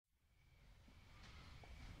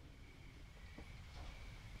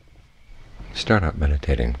start out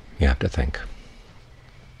meditating, you have to think.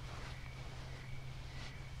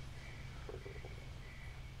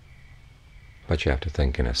 But you have to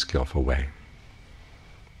think in a skillful way.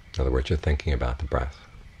 In other words, you're thinking about the breath.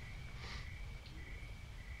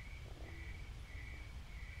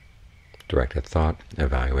 Directed thought,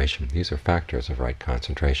 evaluation, these are factors of right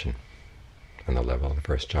concentration on the level of the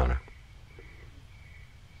first jhana.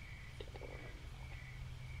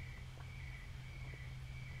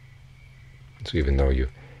 So even though you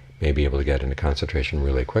may be able to get into concentration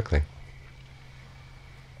really quickly,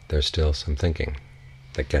 there's still some thinking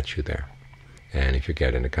that gets you there. And if you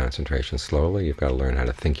get into concentration slowly, you've got to learn how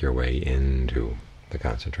to think your way into the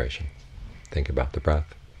concentration. Think about the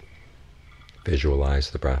breath.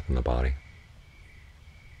 Visualize the breath in the body.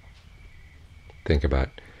 Think about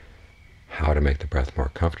how to make the breath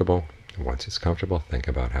more comfortable. And once it's comfortable, think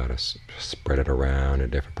about how to spread it around in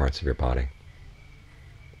different parts of your body.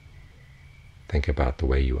 Think about the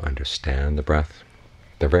way you understand the breath.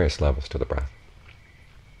 There are various levels to the breath.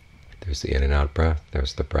 There's the in and out breath.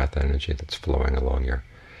 There's the breath energy that's flowing along your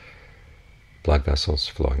blood vessels,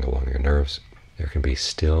 flowing along your nerves. There can be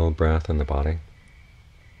still breath in the body.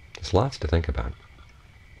 There's lots to think about.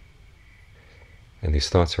 And these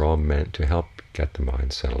thoughts are all meant to help get the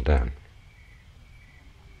mind settled down.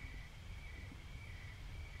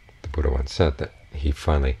 The Buddha once said that he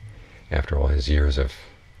finally, after all his years of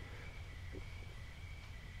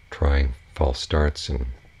trying false starts and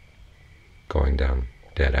going down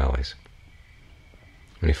dead alleys,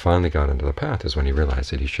 when he finally got into the path is when he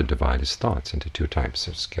realized that he should divide his thoughts into two types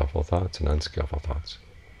of skillful thoughts and unskillful thoughts.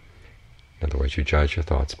 In other words, you judge your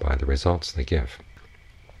thoughts by the results they give.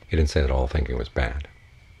 He didn't say that all thinking was bad,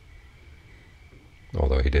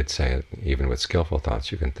 although he did say that even with skillful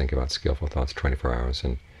thoughts, you can think about skillful thoughts 24 hours,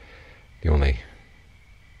 and the only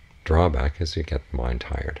drawback is you get the mind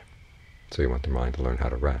tired. So you want the mind to learn how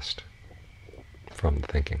to rest from the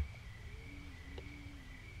thinking.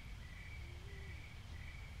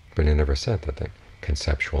 But he never said that the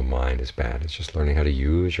conceptual mind is bad. It's just learning how to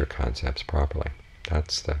use your concepts properly.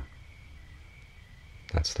 That's the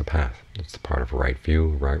path. It's the part of right view,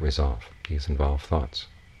 right resolve. These involve thoughts.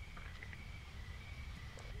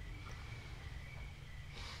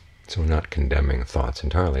 So we're not condemning thoughts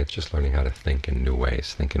entirely. It's just learning how to think in new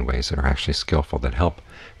ways, think in ways that are actually skillful, that help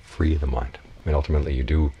free the mind. I mean, ultimately, you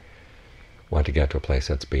do want to get to a place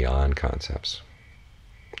that's beyond concepts,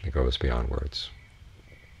 that goes beyond words.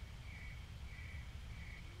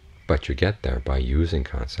 But you get there by using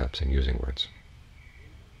concepts and using words.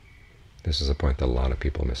 This is a point that a lot of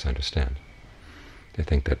people misunderstand. They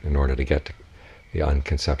think that in order to get to the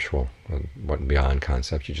unconceptual, or what beyond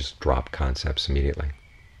concepts, you just drop concepts immediately.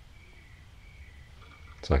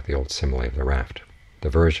 It's like the old simile of the raft. The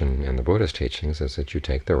version in the Buddha's teachings is that you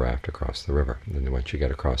take the raft across the river. And then once you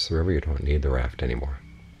get across the river, you don't need the raft anymore.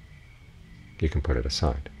 You can put it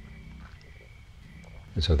aside.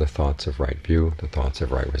 And so the thoughts of right view, the thoughts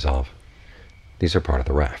of right resolve, these are part of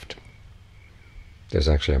the raft. There's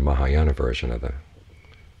actually a Mahayana version of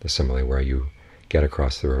the simile where you get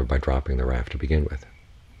across the river by dropping the raft to begin with.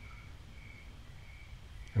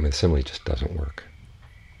 I mean, the simile just doesn't work.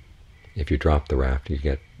 If you drop the raft, you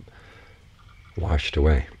get washed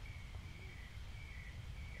away.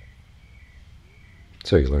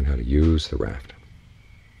 So you learn how to use the raft.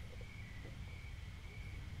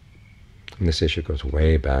 And this issue goes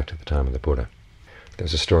way back to the time of the Buddha.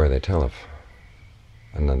 There's a story they tell of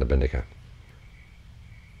Ananda Bindika,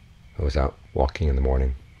 who was out walking in the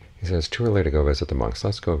morning. He says, it's too early to go visit the monks.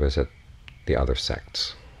 Let's go visit the other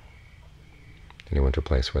sects. And he went to a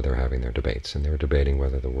place where they were having their debates, and they were debating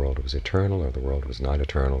whether the world was eternal or the world was not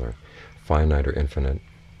eternal, or finite or infinite,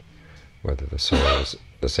 whether the soul was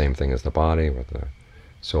the same thing as the body, whether the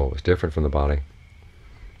soul was different from the body,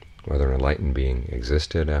 whether an enlightened being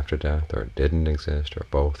existed after death or didn't exist, or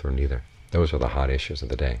both, or neither. Those are the hot issues of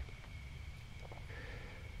the day.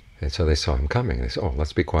 And so they saw him coming, and they said, oh,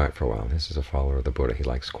 let's be quiet for a while. This is a follower of the Buddha. He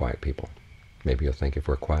likes quiet people. Maybe he'll think if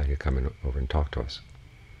we're quiet, he'll come in over and talk to us.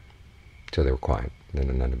 So they were quiet. Then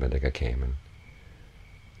Ananda Bindika came, and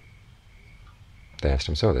they asked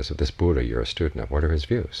him, so this Buddha you're a student of, what are his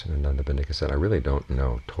views? And Ananda Bindika said, I really don't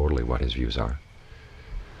know totally what his views are.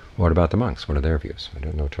 What about the monks? What are their views? I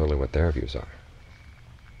don't know totally what their views are.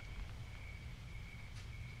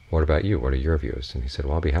 What about you? What are your views? And he said,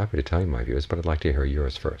 well, I'll be happy to tell you my views, but I'd like to hear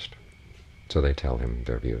yours first. So they tell him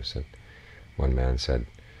their views. And one man said,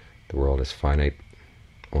 the world is finite,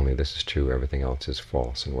 only this is true, everything else is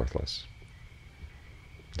false and worthless.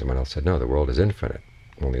 Someone else said, no, the world is infinite,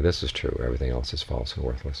 only this is true, everything else is false and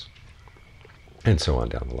worthless. And so on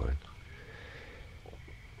down the line.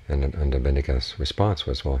 And the Bhikkhu's response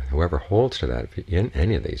was, well, whoever holds to that in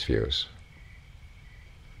any of these views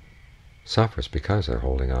suffers because they're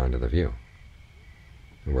holding on to the view.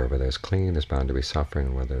 And wherever there's clinging, there's bound to be suffering,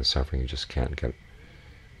 and where there's suffering, you just can't get,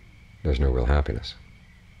 there's no real happiness.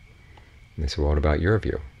 And they said, well, what about your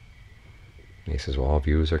view? And he says, well, all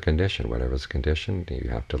views are conditioned. Whatever's conditioned, you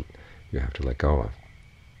have to let go of.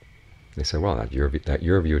 They said, well, that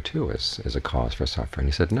your view too is a cause for suffering.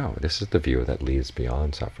 He said, no, this is the view that leads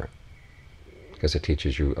beyond suffering, because it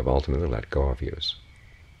teaches you of ultimately let go of views.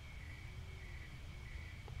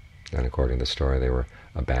 And according to the story, they were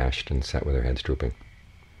abashed and sat with their heads drooping.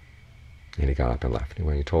 And he got up and left. And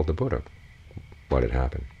when he told the Buddha what had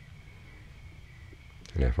happened,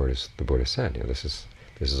 and afterwards the Buddha said, this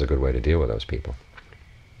is a good way to deal with those people.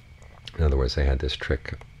 In other words, they had this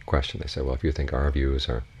trick question. They said, well, if you think our views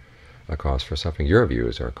are a cause for suffering, your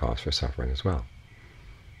views are a cause for suffering as well,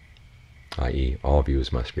 i.e., all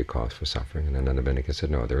views must be a cause for suffering. And then the Bhikkhu said,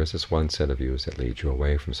 no, there is this one set of views that leads you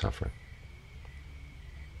away from suffering.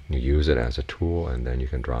 You use it as a tool, and then you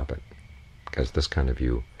can drop it, because this kind of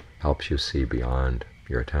view helps you see beyond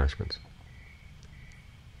your attachments.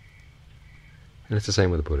 And it's the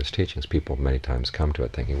same with the Buddha's teachings. People many times come to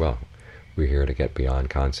it thinking, well, we're here to get beyond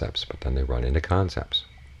concepts, but then they run into concepts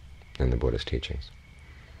in the Buddha's teachings.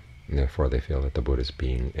 And therefore they feel that the Buddha is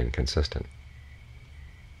being inconsistent.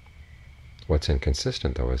 What's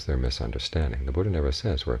inconsistent, though, is their misunderstanding. The Buddha never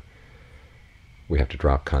says we have to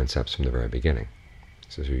drop concepts from the very beginning.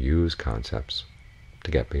 He says you use concepts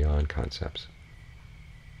to get beyond concepts.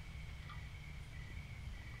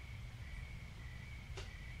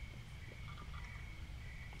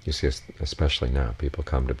 You see, especially now, people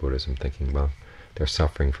come to Buddhism thinking, well, they're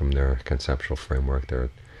suffering from their conceptual framework, they're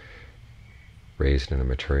raised in a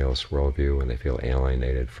materialist worldview, and they feel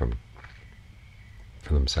alienated from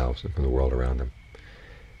themselves and from the world around them.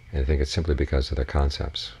 And I think it's simply because of their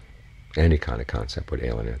concepts. Any kind of concept would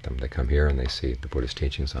alienate them. They come here and they see the Buddhist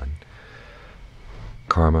teachings on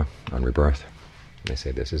karma, on rebirth. They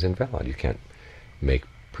say, this is invalid. You can't make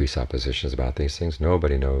presuppositions about these things.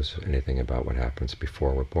 Nobody knows anything about what happens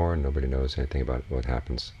before we're born. Nobody knows anything about what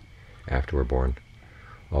happens after we're born.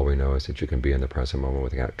 All we know is that you can be in the present moment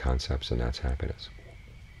without concepts, and that's happiness.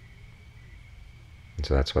 And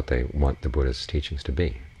so that's what they want the Buddha's teachings to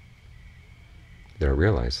be. They don't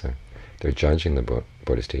realize that they're judging the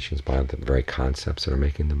Buddha's teachings by the very concepts that are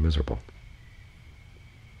making them miserable.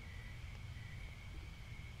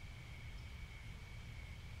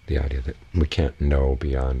 The idea that we can't know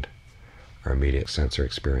beyond our immediate sensory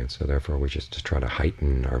experience, so therefore we just try to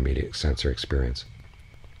heighten our immediate sensory experience.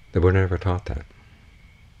 The Buddha never taught that.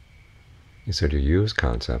 He said you use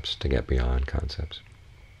concepts to get beyond concepts.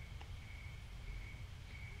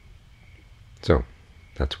 So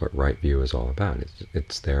that's what right view is all about.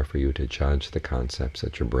 It's there for you to judge the concepts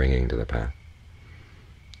that you're bringing to the path,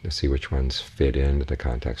 to see which ones fit into the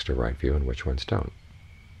context of right view and which ones don't.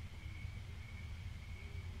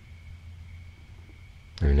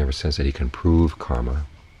 And he never says that he can prove karma,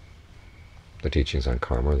 the teachings on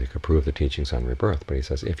karma, or he can prove the teachings on rebirth, but he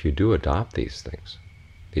says if you do adopt these things,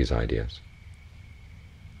 these ideas,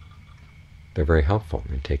 they're very helpful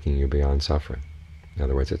in taking you beyond suffering. In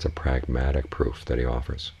other words, it's a pragmatic proof that he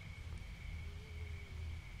offers.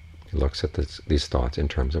 He looks at these thoughts in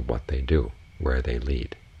terms of what they do, where they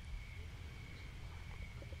lead.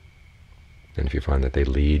 And if you find that they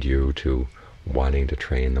lead you to wanting to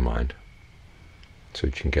train the mind, so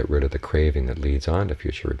you can get rid of the craving that leads on to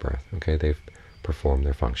future rebirth, okay, they've performed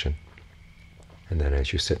their function. And then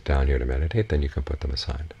as you sit down here to meditate, then you can put them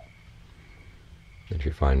aside. And if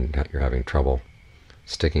you find that you're having trouble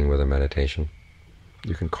sticking with a meditation,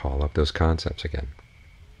 you can call up those concepts again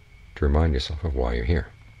to remind yourself of why you're here,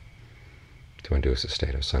 to induce a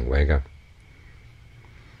state of samvega,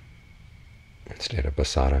 a state of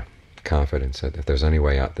pasada, confidence that if there's any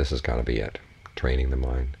way out, this has got to be it. Training the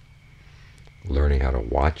mind, learning how to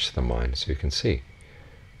watch the mind so you can see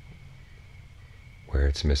where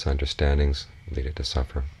its misunderstandings lead it to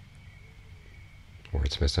suffer, where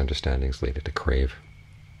its misunderstandings lead it to crave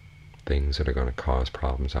things that are going to cause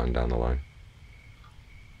problems on down the line.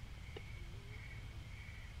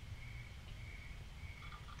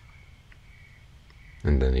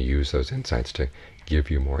 And then you use those insights to give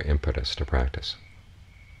you more impetus to practice,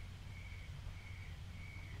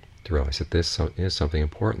 to realize that this is something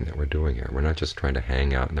important that we're doing here. We're not just trying to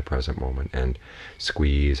hang out in the present moment and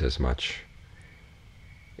squeeze as much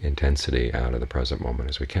intensity out of the present moment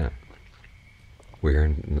as we can. We're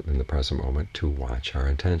in the present moment to watch our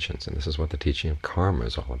intentions, and this is what the teaching of karma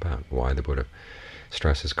is all about, why the Buddha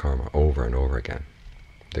stresses karma over and over again.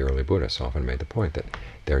 The early Buddhists often made the point that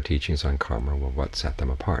their teachings on karma were what set them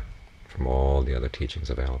apart from all the other teachings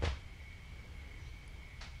available.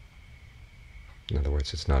 In other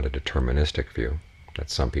words, it's not a deterministic view that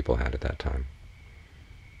some people had at that time.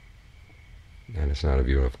 And it's not a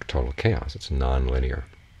view of total chaos. It's non-linear.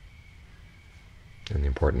 And the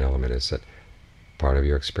important element is that part of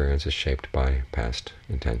your experience is shaped by past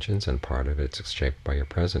intentions, and part of it's shaped by your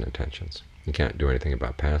present intentions. You can't do anything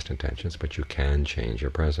about past intentions, but you can change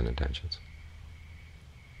your present intentions.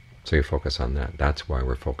 So you focus on that. That's why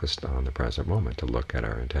we're focused on the present moment, to look at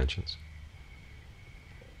our intentions.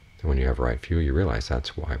 And when you have right view, you realize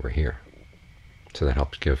that's why we're here. So that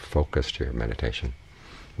helps give focus to your meditation.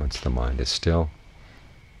 Once the mind is still,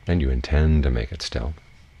 and you intend to make it still,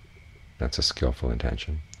 that's a skillful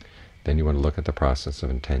intention, then you want to look at the process of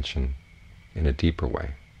intention in a deeper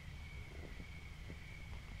way,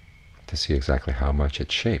 to see exactly how much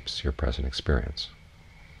it shapes your present experience,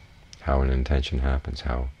 how an intention happens,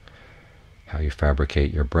 how you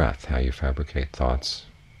fabricate your breath, how you fabricate thoughts,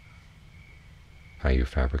 how you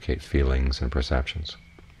fabricate feelings and perceptions.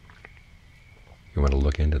 You want to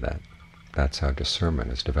look into that. That's how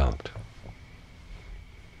discernment is developed.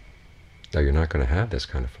 Now, you're not going to have this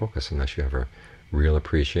kind of focus unless you have a real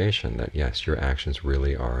appreciation that, yes, your actions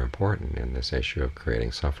really are important in this issue of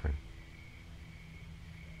creating suffering.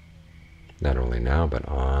 Not only now, but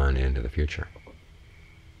on into the future.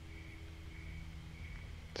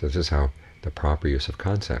 So this is how the proper use of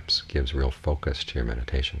concepts gives real focus to your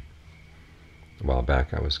meditation. A while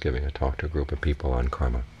back I was giving a talk to a group of people on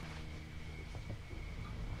karma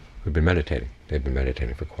who'd been meditating. They'd been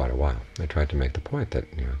meditating for quite a while. I tried to make the point that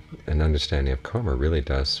an understanding of karma really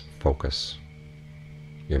does focus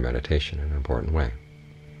your meditation in an important way.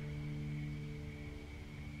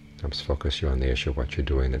 It helps focus you on the issue of what you're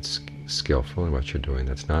doing that's skillful and what you're doing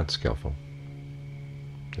that's not skillful,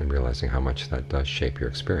 and realizing how much that does shape your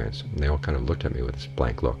experience. And they all kind of looked at me with this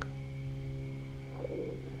blank look.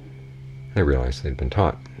 I realized they'd been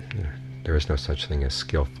taught there is no such thing as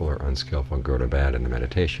skillful or unskillful, good or bad in the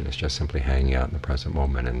meditation. It's just simply hanging out in the present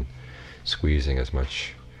moment and squeezing as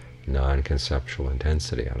much non-conceptual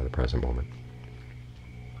intensity out of the present moment.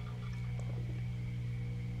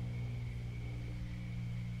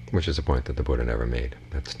 Which is a point that the Buddha never made.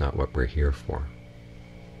 That's not what we're here for.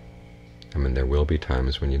 I mean, there will be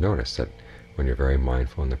times when you notice that when you're very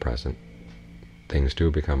mindful in the present, things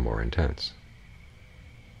do become more intense.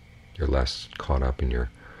 You're less caught up in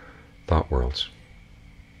your thought worlds.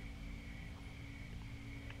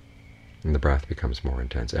 And the breath becomes more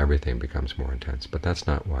intense. Everything becomes more intense. But that's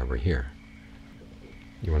not why we're here.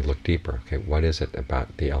 You want to look deeper. Okay, what is it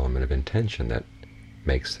about the element of intention that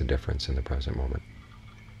makes the difference in the present moment?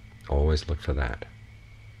 Always look for that,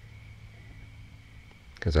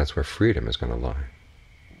 because that's where freedom is going to lie,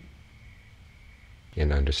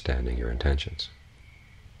 in understanding your intentions.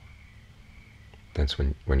 That's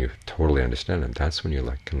when you totally understand them, that's when you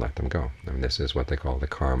can let them go. I mean, this is what they call the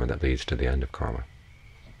karma that leads to the end of karma.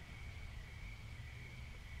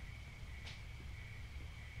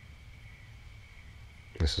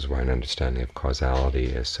 This is why an understanding of causality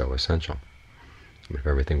is so essential. I mean, if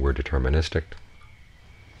everything were deterministic,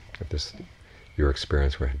 if your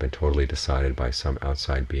experience had been totally decided by some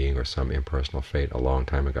outside being or some impersonal fate a long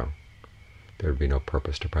time ago, there would be no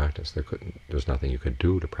purpose to practice. There's nothing you could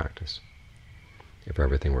do to practice. If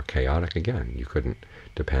everything were chaotic, again, you couldn't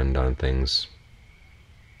depend on things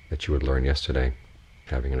that you would learn yesterday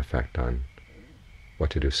having an effect on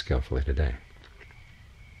what to do skillfully today.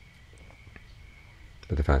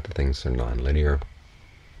 But the fact that things are non-linear,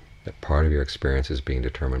 that part of your experience is being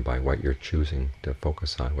determined by what you're choosing to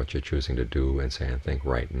focus on, what you're choosing to do and say and think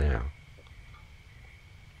right now,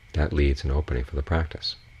 that leads an opening for the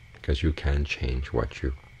practice, because you can change what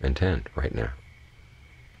you intend right now.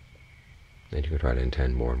 And you can try to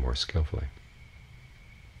intend more and more skillfully.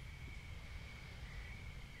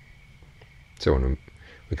 So when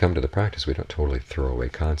we come to the practice, we don't totally throw away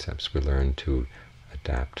concepts. We learn to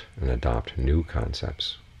adapt and adopt new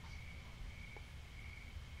concepts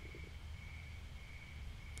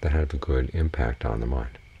that have a good impact on the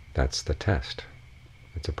mind. That's the test.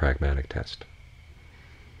 It's a pragmatic test.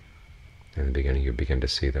 In the beginning you begin to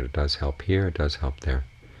see that it does help here, it does help there,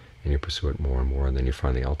 and you pursue it more and more, and then you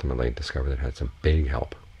finally ultimately discover that it has a big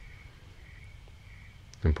help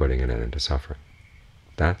in putting an end to suffering.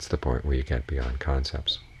 That's the point where you get beyond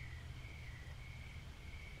concepts.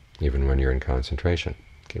 Even when you're in concentration,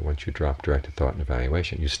 okay, once you drop directed thought and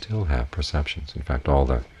evaluation, you still have perceptions. In fact, all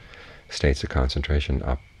the states of concentration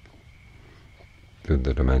up through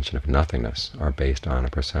the dimension of nothingness are based on a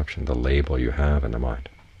perception, the label you have in the mind.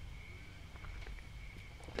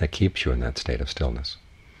 that keeps you in that state of stillness.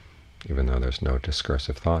 Even though there's no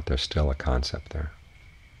discursive thought, there's still a concept there.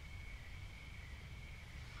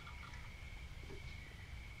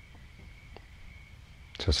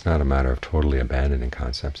 So it's not a matter of totally abandoning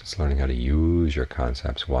concepts. It's learning how to use your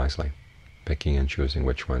concepts wisely, picking and choosing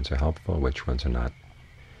which ones are helpful, which ones are not.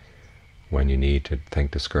 When you need to think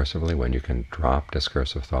discursively, when you can drop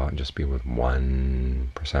discursive thought and just be with one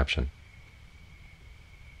perception.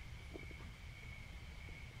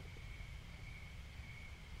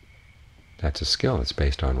 That's a skill that's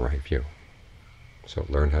based on right view. So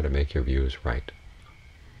learn how to make your views right.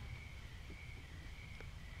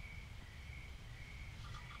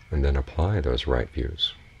 And then apply those right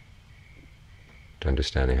views to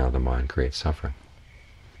understanding how the mind creates suffering.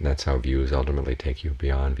 And that's how views ultimately take you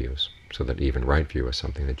beyond views, so that even right view is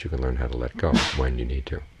something that you can learn how to let go when you need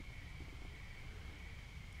to.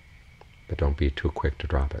 But don't be too quick to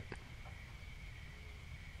drop it.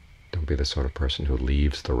 Don't be the sort of person who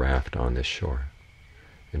leaves the raft on this shore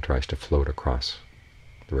and tries to float across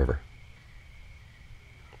the river.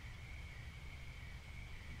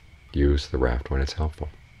 Use the raft when it's helpful.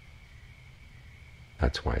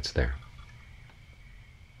 That's why it's there.